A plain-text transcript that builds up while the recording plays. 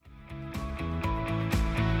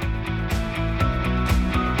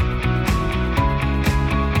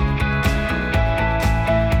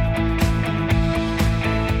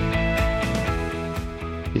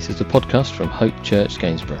podcast from Hope Church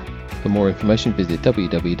Gainsborough. For more information, visit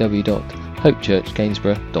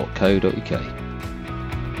www.hopechurchgainsborough.co.uk.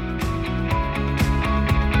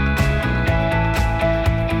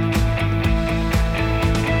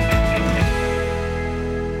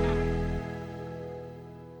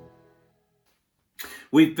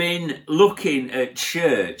 We've been looking at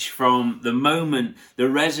church from the moment the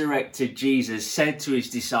resurrected Jesus said to his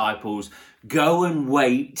disciples, "Go and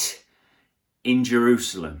wait in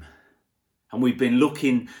Jerusalem." And we've been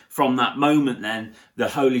looking from that moment then, the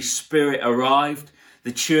Holy Spirit arrived,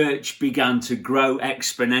 the church began to grow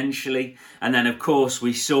exponentially. And then, of course,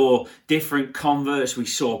 we saw different converts. We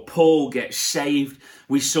saw Paul get saved.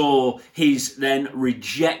 We saw his then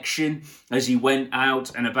rejection as he went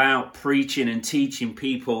out and about preaching and teaching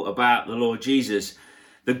people about the Lord Jesus.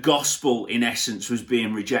 The gospel, in essence, was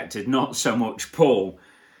being rejected, not so much Paul.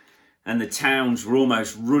 And the towns were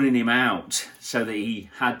almost running him out so that he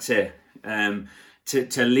had to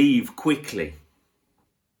leave quickly.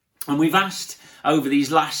 And we've asked over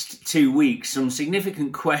these last 2 weeks some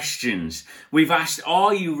significant questions. We've asked,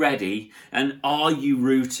 are you ready and are you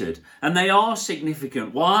rooted? And they are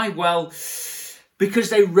significant. Why? Well, because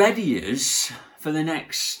they ready us for the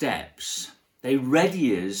next steps. They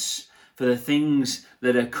ready us for the things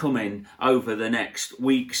that are coming over the next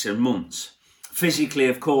weeks and months. Physically,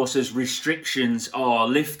 of course, as restrictions are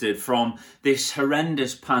lifted from this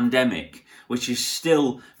horrendous pandemic, which is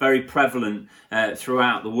still very prevalent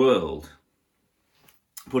throughout the world.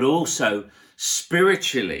 But also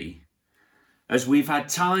spiritually, as we've had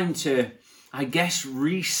time to,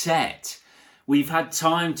 reset. We've had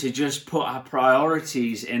time to just put our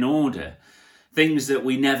priorities in order. Things that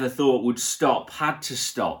we never thought would stop had to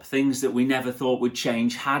stop. Things that we never thought would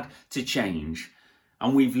change had to change.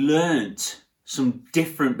 And we've learnt some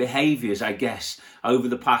different behaviours, over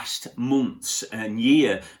the past months and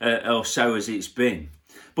year or so as it's been.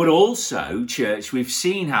 But also, church, we've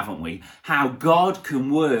seen, haven't we, how God can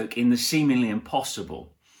work in the seemingly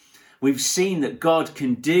impossible. We've seen that God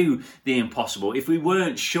can do the impossible. If we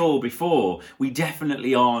weren't sure before, we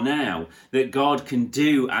definitely are now that God can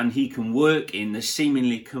do and he can work in the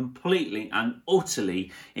seemingly completely and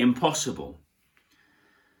utterly impossible.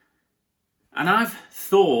 And I've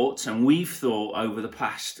thought, and we've thought over the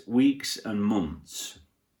past weeks and months,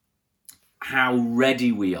 how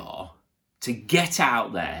ready we are to get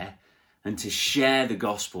out there and to share the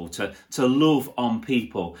gospel, to love on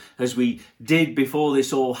people, as we did before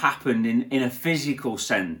this all happened in a physical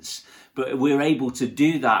sense. But we're able to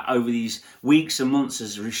do that over these weeks and months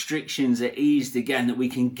as restrictions are eased again, that we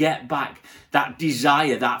can get back that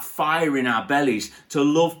desire, that fire in our bellies to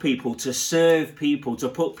love people, to serve people, to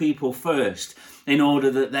put people first, in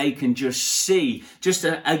order that they can just see just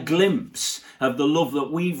a glimpse of the love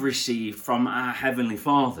that we've received from our Heavenly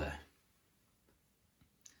Father.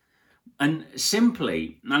 And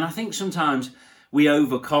simply, and I think sometimes we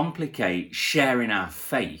overcomplicate sharing our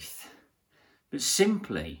faith, but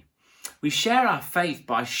simply, we share our faith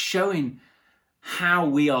by showing how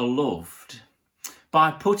we are loved,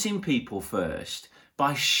 by putting people first,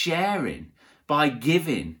 by sharing, by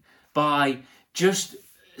giving, by just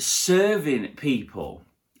serving people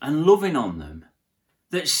and loving on them.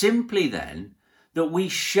 That simply then, that we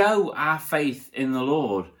show our faith in the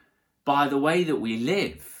Lord by the way that we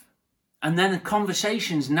live. And then the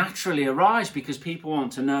conversations naturally arise because people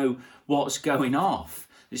want to know what's going off.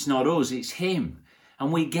 It's not us, it's him.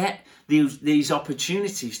 And we get these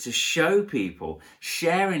opportunities to show people,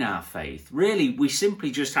 sharing our faith. Really, we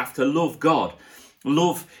simply just have to love God,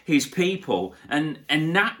 love his people, and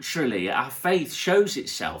naturally our faith shows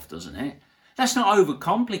itself, doesn't it? Let's not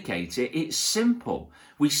overcomplicate it. It's simple.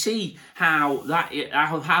 We see how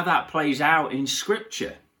that plays out in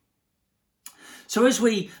Scripture. So as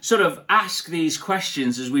we sort of ask these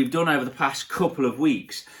questions, as we've done over the past couple of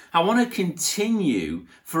weeks, I want to continue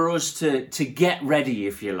for us to get ready,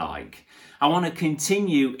 if you like. I want to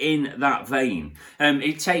continue in that vein.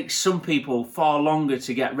 It takes some people far longer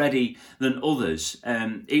to get ready than others.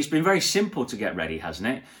 It's been very simple to get ready, hasn't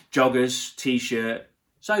it? Joggers, t-shirt,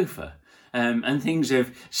 sofa. And things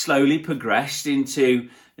have slowly progressed into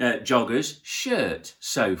joggers, shirt,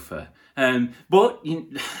 sofa. But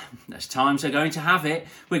as times are going to have it,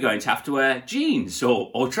 we're going to have to wear jeans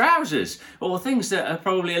or trousers or things that are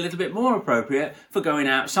probably a little bit more appropriate for going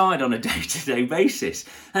outside on a day-to-day basis.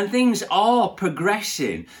 And things are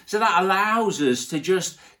progressing. So that allows us to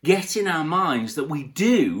just get in our minds that we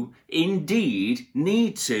do indeed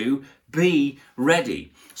need to be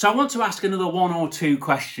ready. So I want to ask another one or two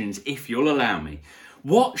questions, if you'll allow me.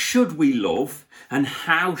 What should we love and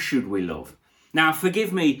how should we love? Now,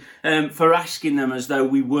 forgive me for asking them as though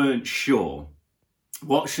we weren't sure.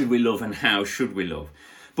 What should we love and how should we love?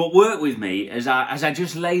 But work with me as I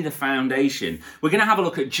just lay the foundation. We're going to have a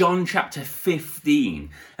look at John chapter 15,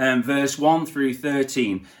 verse 1 through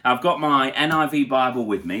 13. I've got my NIV Bible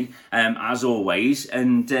with me, as always,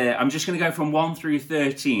 and I'm just going to go from 1 through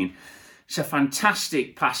 13. It's a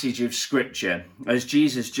fantastic passage of scripture as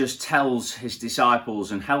Jesus just tells his disciples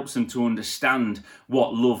and helps them to understand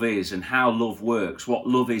what love is and how love works, what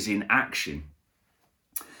love is in action.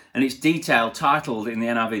 And it's detailed, titled in the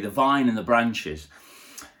NIV, The Vine and the Branches.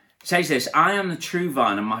 It says this, I am the true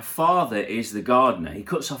vine and my Father is the gardener. He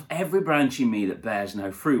cuts off every branch in me that bears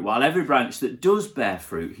no fruit, while every branch that does bear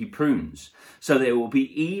fruit he prunes, so that it will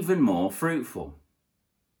be even more fruitful.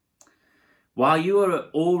 While you are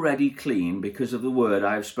already clean because of the word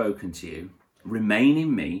I have spoken to you, remain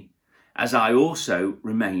in me, as I also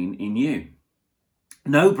remain in you.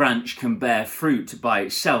 No branch can bear fruit by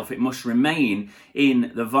itself, it must remain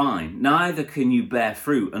in the vine. Neither can you bear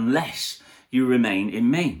fruit unless you remain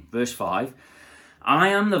in me. Verse 5, I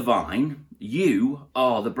am the vine, you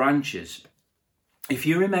are the branches. If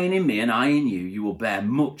you remain in me and I in you, you will bear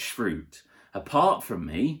much fruit. Apart from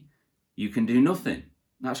me, you can do nothing.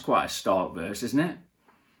 That's quite a stark verse, isn't it?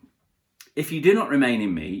 If you do not remain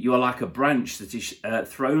in me, you are like a branch that is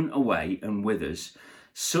thrown away and withers.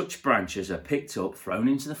 Such branches are picked up, thrown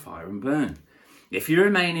into the fire and burned. If you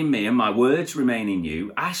remain in me and my words remain in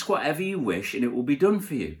you, ask whatever you wish and it will be done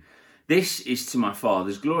for you. This is to my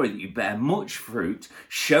Father's glory, that you bear much fruit,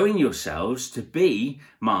 showing yourselves to be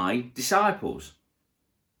my disciples.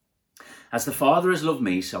 As the Father has loved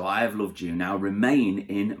me, so I have loved you. Now remain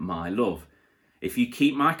in my love. If you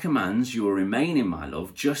keep my commands, you will remain in my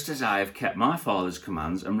love, just as I have kept my Father's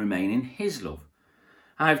commands and remain in his love.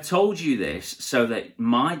 I have told you this so that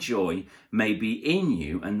my joy may be in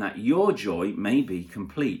you and that your joy may be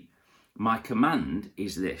complete. My command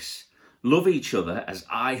is this. Love each other as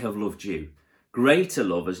I have loved you. Greater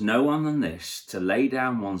love has no one than this, to lay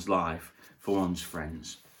down one's life for one's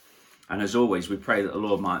friends. And as always, we pray that the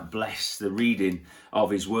Lord might bless the reading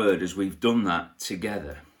of his word as we've done that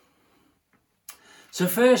together. So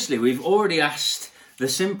firstly, we've already asked the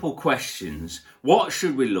simple questions. What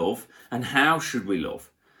should we love and how should we love?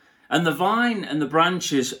 And the vine and the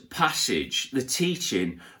branches passage, the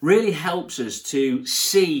teaching, really helps us to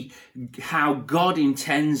see how God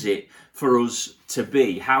intends it for us to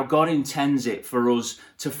be, how God intends it for us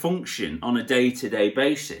to function on a day-to-day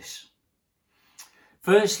basis.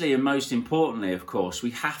 Firstly, and most importantly, of course,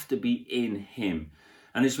 we have to be in him.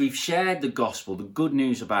 And as we've shared the gospel, the good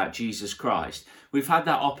news about Jesus Christ, we've had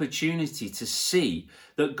that opportunity to see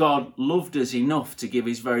that God loved us enough to give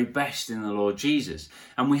his very best in the Lord Jesus.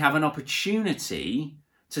 And we have an opportunity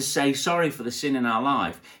to say sorry for the sin in our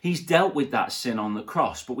life. He's dealt with that sin on the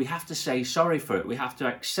cross, but we have to say sorry for it. We have to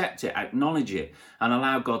accept it, acknowledge it, and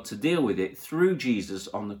allow God to deal with it through Jesus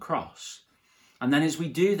on the cross. And then as we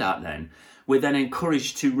do that, then we're then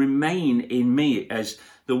encouraged to remain in me, as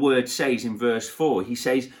the word says in verse 4. He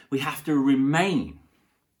says we have to remain.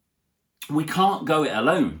 We can't go it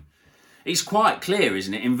alone. It's quite clear,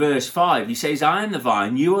 isn't it? In verse 5, he says, I am the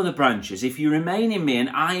vine, you are the branches. If you remain in me and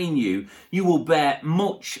I in you, you will bear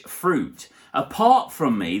much fruit. Apart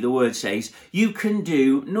from me, the word says, you can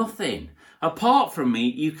do nothing. Apart from me,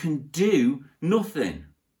 you can do nothing.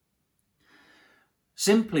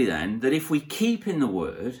 Simply then, that if we keep in the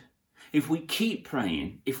word, if we keep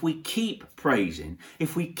praying, if we keep praising,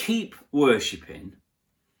 if we keep worshipping,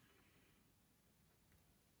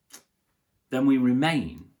 then we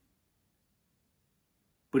remain.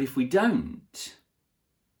 But if we don't,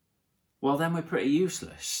 well, then we're pretty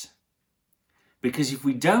useless. Because if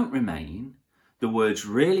we don't remain, the word's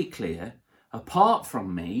really clear, apart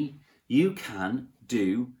from me, you can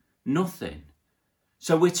do nothing.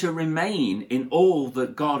 So we're to remain in all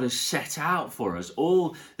that God has set out for us,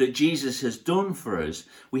 all that Jesus has done for us.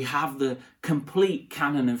 We have the complete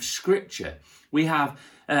canon of Scripture. We have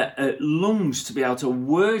lungs to be able to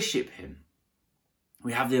worship him.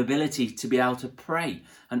 We have the ability to be able to pray,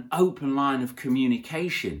 an open line of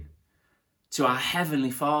communication to our Heavenly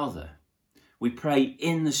Father. We pray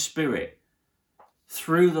in the Spirit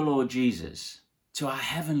through the Lord Jesus to our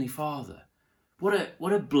Heavenly Father.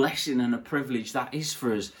 What a blessing and a privilege that is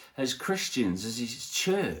for us as Christians, as his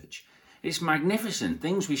church. It's magnificent.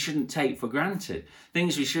 Things we shouldn't take for granted.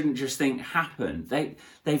 Things we shouldn't just think happen.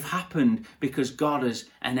 They've happened because God has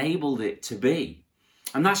enabled it to be.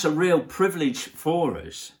 And that's a real privilege for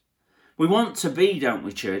us. We want to be, don't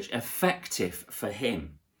we, church, effective for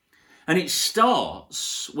him. And it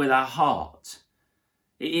starts with our heart.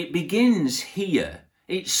 It begins here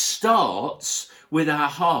It starts with our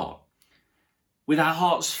heart, with our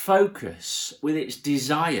heart's focus, with its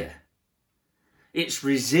desire, its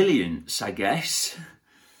resilience, I guess,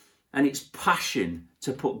 and its passion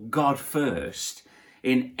to put God first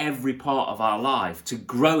in every part of our life, to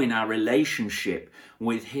grow in our relationship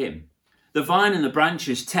with him. The vine and the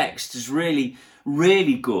branches text is really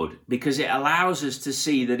good because it allows us to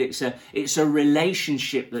see that it's a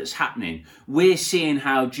relationship that's happening. We're seeing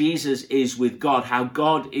how Jesus is with God, how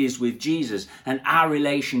God is with Jesus, and our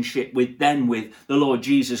relationship with the Lord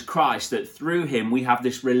Jesus Christ, that through him we have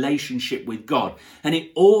this relationship with God. And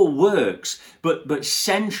it all works, but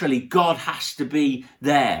centrally God has to be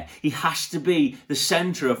there. He has to be the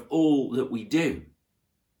center of all that we do.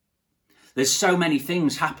 There's so many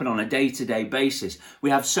things happen on a day-to-day basis.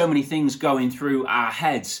 We have so many things going through our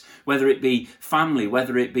heads, whether it be family,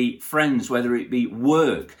 whether it be friends, whether it be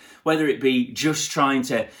work, whether it be just trying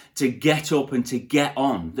to get up and to get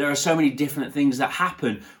on. There are so many different things that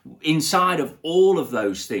happen inside of all of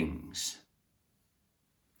those things.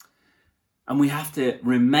 And we have to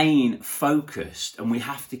remain focused, and we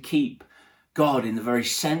have to keep God in the very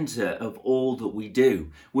center of all that we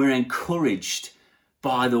do. We're encouraged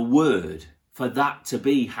by the word for that to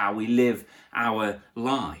be how we live our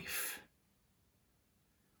life.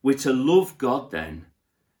 We're to love God then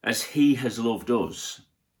as he has loved us,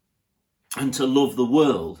 and to love the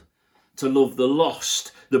world, to love the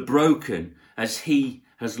lost, the broken, as he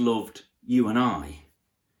has loved you and I.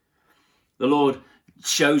 The Lord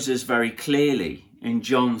shows us very clearly in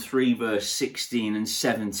John 3 verse 16 and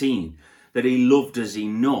 17 that he loved us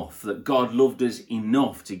enough, that God loved us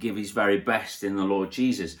enough to give his very best in the Lord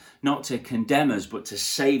Jesus, not to condemn us, but to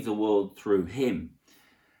save the world through him.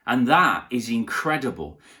 And that is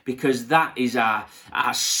incredible, because that is our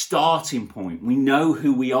starting point. We know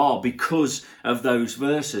who we are because of those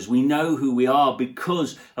verses. We know who we are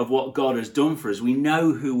because of what God has done for us. We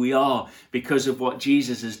know who we are because of what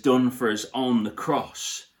Jesus has done for us on the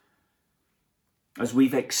cross. As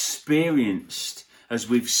we've experienced, as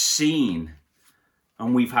we've seen,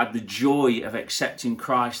 and we've had the joy of accepting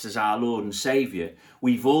Christ as our Lord and Saviour,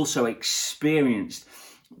 we've also experienced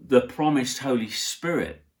the promised Holy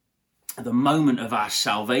Spirit at the moment of our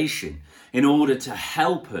salvation, in order to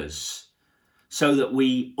help us, so that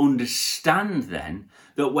we understand then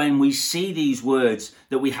that when we see these words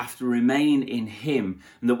that we have to remain in him,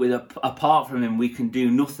 and that apart from him we can do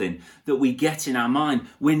nothing, that we get in our mind,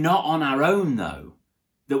 we're not on our own though.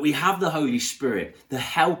 That we have the Holy Spirit, the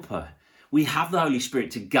helper. We have the Holy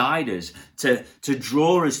Spirit to guide us, to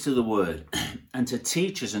draw us to the word, and to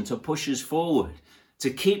teach us and to push us forward, to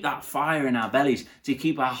keep that fire in our bellies, to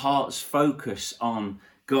keep our hearts focused on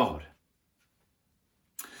God.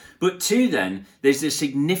 But two then, there's a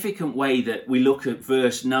significant way that we look at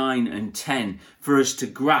verse 9 and 10 for us to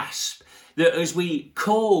grasp that as we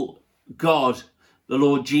call God, the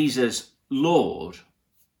Lord Jesus, Lord,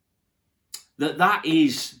 that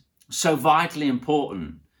is so vitally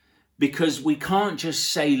important, because we can't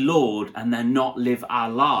just say Lord and then not live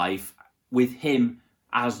our life with him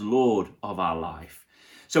as Lord of our life.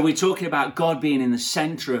 So we're talking about God being in the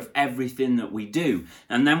center of everything that we do,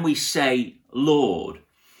 and then we say Lord.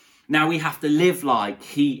 Now we have to live like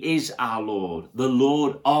he is our Lord, the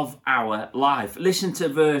Lord of our life. Listen to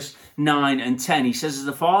verse 9 and 10. He says, as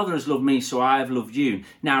the Father has loved me, so I have loved you.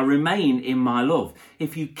 Now remain in my love.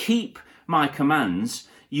 If you keep my commands,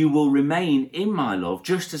 you will remain in my love,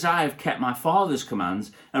 just as I have kept my Father's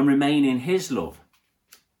commands and remain in his love.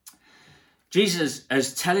 Jesus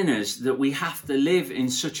is telling us that we have to live in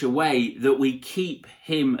such a way that we keep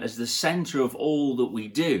him as the center of all that we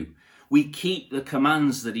do. We keep the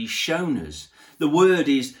commands that he's shown us. The word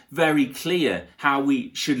is very clear how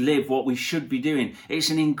we should live, what we should be doing. It's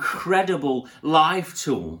an incredible life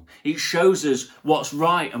tool. It shows us what's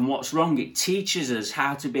right and what's wrong. It teaches us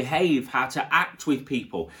how to behave, how to act with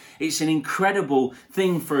people. It's an incredible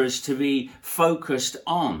thing for us to be focused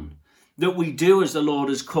on, that we do as the Lord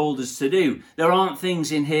has called us to do. There aren't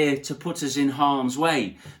things in here to put us in harm's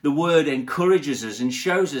way. The word encourages us and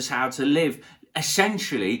shows us how to live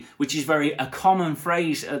essentially, which is a common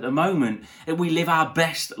phrase at the moment, we live our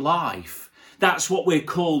best life. That's what we're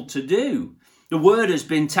called to do. The word has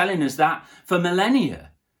been telling us that for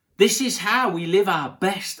millennia. This is how we live our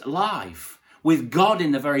best life, with God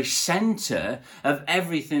in the very center of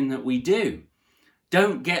everything that we do.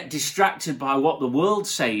 Don't get distracted by what the world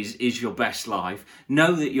says is your best life.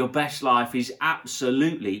 Know that your best life is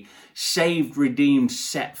absolutely saved, redeemed,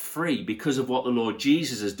 set free because of what the Lord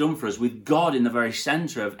Jesus has done for us, with God in the very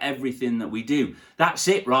center of everything that we do. That's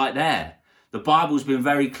it right there. The Bible's been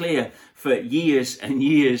very clear for years and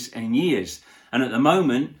years and years. And at the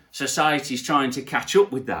moment, society's trying to catch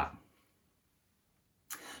up with that.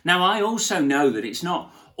 Now, I also know that it's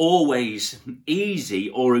not always easy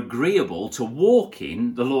or agreeable to walk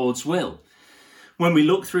in the Lord's will. When we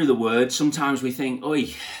look through the word, sometimes we think,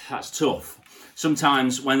 oi, that's tough.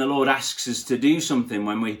 Sometimes when the Lord asks us to do something,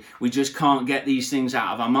 when we just can't get these things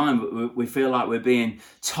out of our mind, we feel like we're being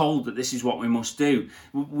told that this is what we must do.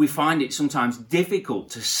 We find it sometimes difficult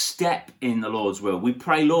to step in the Lord's will. We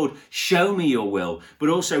pray, Lord, show me your will, but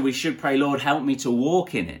also we should pray, Lord, help me to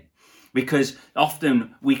walk in it. Because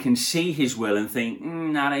often we can see his will and think,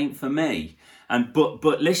 that ain't for me.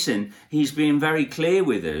 But listen, he's being very clear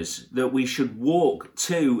with us that we should walk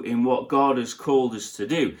too in what God has called us to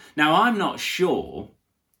do. Now, I'm not sure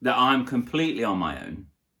that I'm completely on my own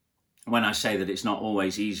when I say that it's not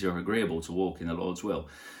always easy or agreeable to walk in the Lord's will.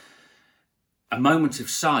 A moment of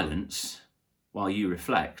silence while you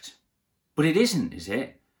reflect. But it isn't, is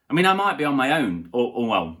it? I mean, I might be on my own, or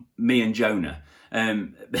well, me and Jonah.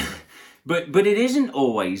 But it isn't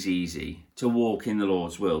always easy to walk in the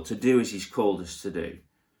Lord's will, to do as he's called us to do.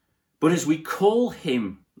 But as we call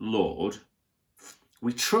him Lord,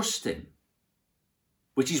 we trust him,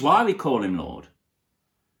 which is why we call him Lord.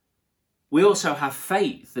 We also have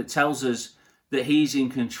faith that tells us that he's in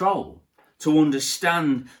control, to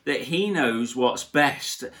understand that he knows what's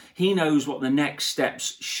best. He knows what the next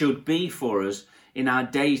steps should be for us in our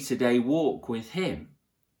day-to-day walk with him.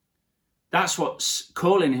 That's what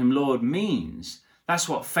calling him Lord means. That's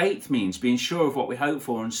what faith means, being sure of what we hope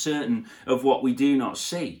for and certain of what we do not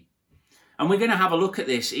see. And we're going to have a look at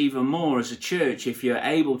this even more as a church if you're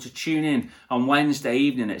able to tune in on Wednesday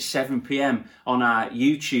evening at 7 p.m. on our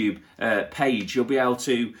YouTube page. You'll be able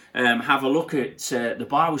to have a look at the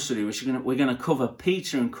Bible study, which we're going to cover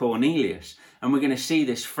Peter and Cornelius. And we're going to see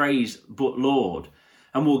this phrase, but Lord.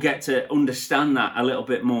 And we'll get to understand that a little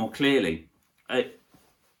bit more clearly.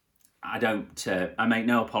 I make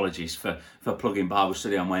no apologies for plugging Bible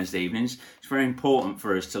study on Wednesday evenings. It's very important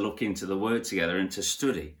for us to look into the Word together and to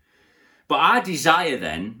study. But our desire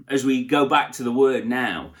then, as we go back to the Word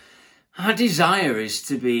now, our desire is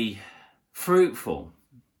to be fruitful.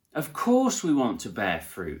 Of course we want to bear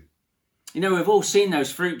fruit. You know, we've all seen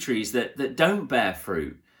those fruit trees that don't bear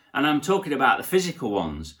fruit. And I'm talking about the physical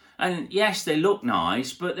ones. And yes, they look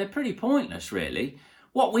nice, but they're pretty pointless, really.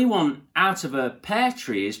 What we want out of a pear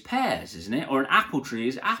tree is pears, isn't it? Or an apple tree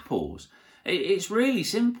is apples. It's really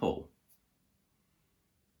simple.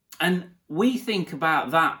 And we think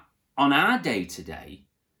about that on our day-to-day,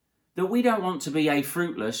 that we don't want to be a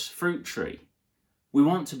fruitless fruit tree. We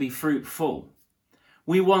want to be fruitful.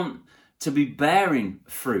 We want to be bearing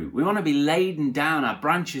fruit. We want to be laden down, our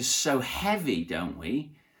branches so heavy, don't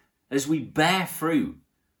we? As we bear fruit,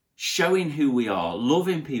 showing who we are,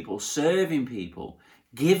 loving people, serving people,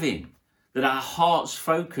 giving, that our heart's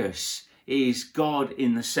focus is God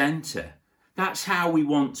in the centre. That's how we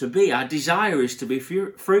want to be. Our desire is to be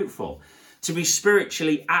fruitful, to be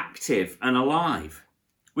spiritually active and alive.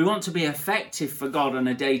 We want to be effective for God on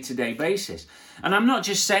a day-to-day basis. And I'm not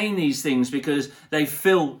just saying these things because they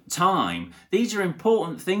fill time. These are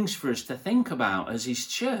important things for us to think about as his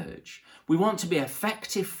church. We want to be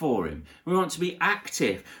effective for him. We want to be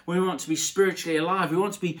active. We want to be spiritually alive. We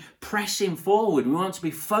want to be pressing forward. We want to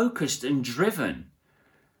be focused and driven.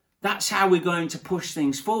 That's how we're going to push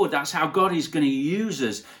things forward. That's how God is going to use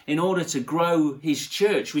us in order to grow his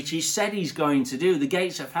church, which he said he's going to do. The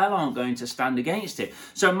gates of hell aren't going to stand against it.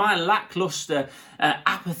 So my lackluster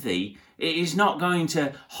apathy is not going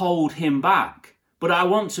to hold him back. But I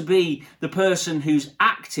want to be the person who's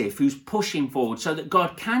active, who's pushing forward so that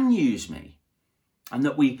God can use me and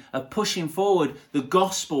that we are pushing forward the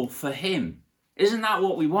gospel for him. Isn't that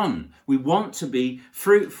what we want? We want to be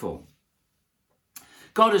fruitful.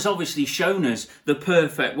 God has obviously shown us the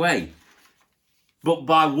perfect way, but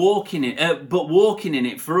walking in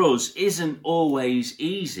it for us isn't always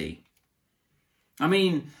easy. I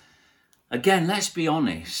mean, again, let's be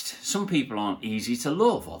honest. Some people aren't easy to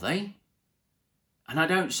love, are they? And I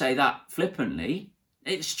don't say that flippantly.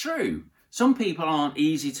 It's true. Some people aren't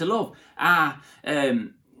easy to love.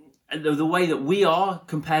 The way that we are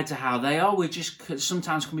compared to how they are, we just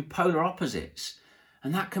sometimes can be polar opposites.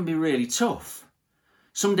 And that can be really tough.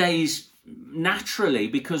 Some days, naturally,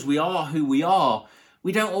 because we are who we are,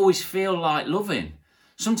 we don't always feel like loving.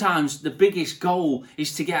 Sometimes the biggest goal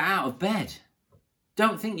is to get out of bed.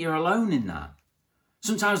 Don't think you're alone in that.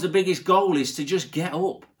 Sometimes the biggest goal is to just get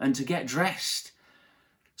up and to get dressed.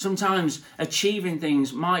 Sometimes achieving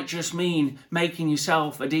things might just mean making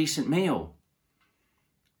yourself a decent meal.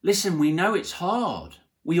 Listen, we know it's hard.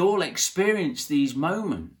 We all experience these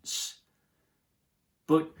moments.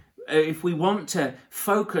 But if we want to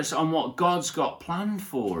focus on what God's got planned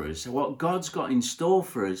for us, what God's got in store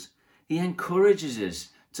for us, he encourages us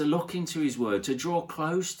to look into his word, to draw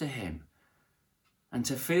close to him, and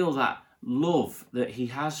to feel that love that he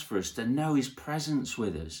has for us, to know his presence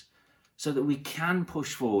with us, so that we can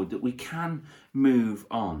push forward, that we can move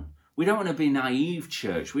on. We don't want to be naive,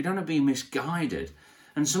 church. We don't want to be misguided.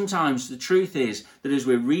 And sometimes the truth is that as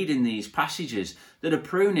we're reading these passages, that a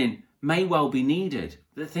pruning may well be needed,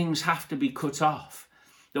 that things have to be cut off,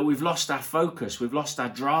 that we've lost our focus, we've lost our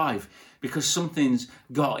drive because something's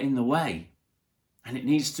got in the way and it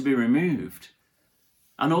needs to be removed.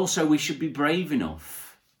 And also we should be brave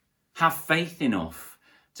enough, have faith enough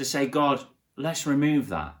to say, God, let's remove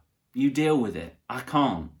that. You deal with it. I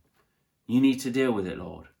can't. You need to deal with it,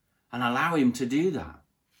 Lord. And allow him to do that.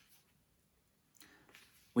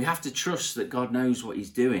 We have to trust that God knows what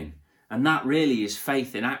he's doing. And that really is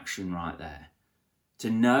faith in action right there. To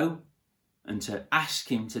know and to ask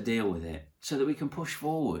him to deal with it so that we can push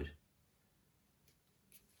forward.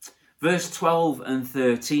 Verse 12 and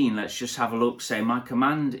 13, let's just have a look. Say, my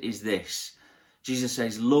command is this. Jesus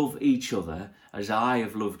says, love each other as I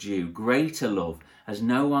have loved you. Greater love has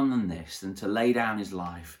no one than this, than to lay down his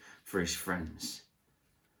life for his friends.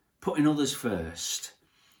 Putting others first,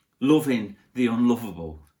 loving the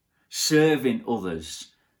unlovable, serving others,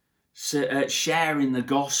 sharing the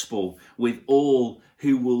gospel with all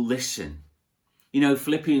who will listen. You know,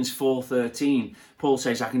 Philippians 4:13, Paul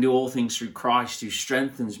says, I can do all things through Christ who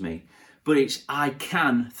strengthens me. But it's I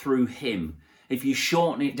can through him. If you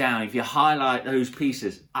shorten it down, if you highlight those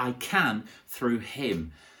pieces, I can through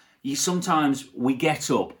him. Sometimes we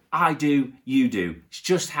get up. I do, you do. It's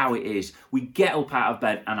just how it is. We get up out of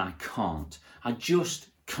bed and I can't. I just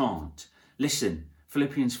can't. Listen,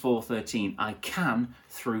 Philippians 4:13, I can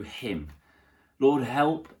through him. Lord,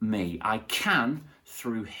 help me. I can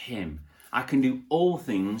through him. I can do all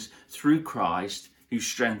things through Christ who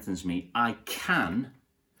strengthens me. I can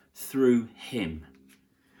through him.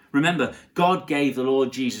 Remember, God gave the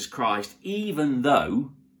Lord Jesus Christ even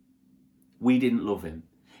though we didn't love him.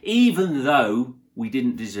 Even though we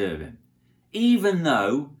didn't deserve him. Even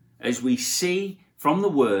though, as we see from the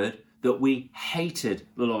word, that we hated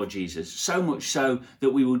the Lord Jesus, so much so that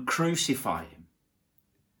we would crucify him.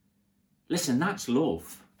 Listen, that's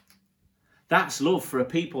love. That's love for a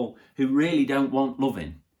people who really don't want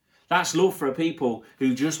loving. That's love for a people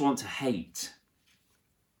who just want to hate.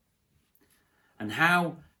 And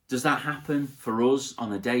how does that happen for us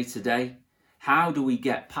on a day-to-day? How do we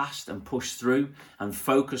get past and push through and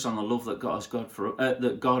focus on the love that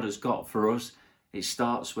God has got for us? It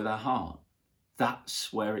starts with our heart.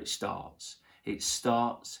 That's where it starts. It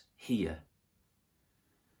starts here.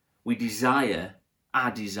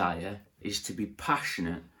 Our desire is to be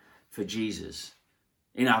passionate for Jesus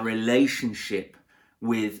in our relationship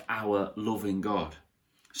with our loving God,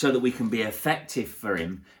 so that we can be effective for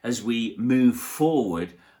him as we move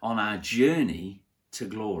forward on our journey to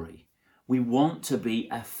glory. We want to be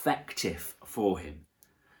effective for him.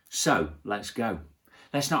 So let's go.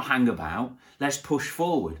 Let's not hang about. Let's push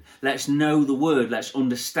forward. Let's know the word. Let's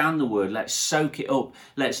understand the word. Let's soak it up.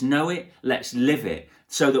 Let's know it. Let's live it,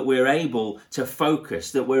 so that we're able to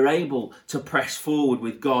focus, that we're able to press forward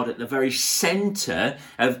with God at the very center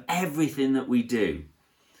of everything that we do.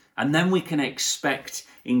 And then we can expect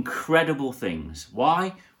incredible things.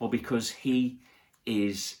 Why? Well, because he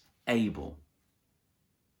is able.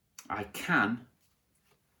 I can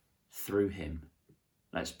through him.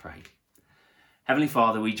 Let's pray. Heavenly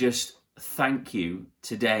Father, we just thank you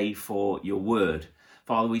today for your word.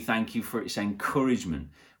 Father, we thank you for its encouragement.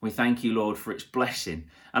 We thank you, Lord, for its blessing.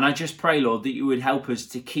 And I just pray, Lord, that you would help us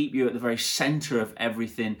to keep you at the very center of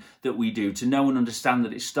everything that we do, to know and understand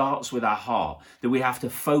that it starts with our heart, that we have to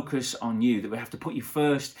focus on you, that we have to put you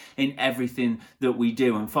first in everything that we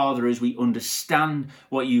do. And Father, as we understand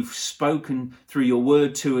what you've spoken through your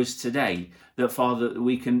word to us today, that Father, that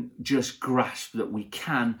we can just grasp that we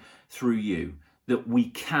can through you, that we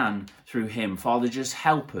can through him. Father, just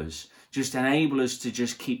help us. Just enable us to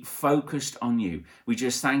just keep focused on you. We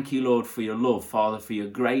just thank you, Lord, for your love, Father, for your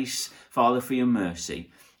grace, Father, for your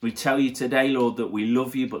mercy. We tell you today, Lord, that we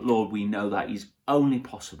love you, but Lord, we know that is only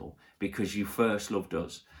possible because you first loved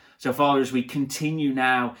us. So, Father, as we continue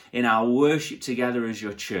now in our worship together as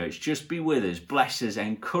your church, just be with us, bless us,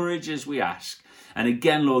 encourage us, we ask. And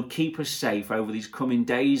again, Lord, keep us safe over these coming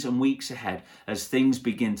days and weeks ahead as things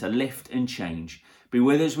begin to lift and change. Be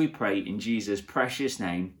with us, we pray, in Jesus' precious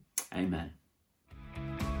name. Amen.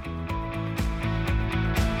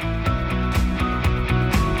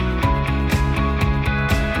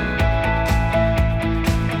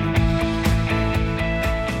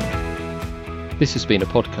 This has been a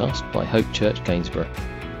podcast by Hope Church Gainsborough.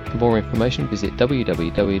 For more information, visit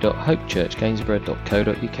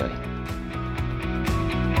www.hopechurchgainsborough.co.uk.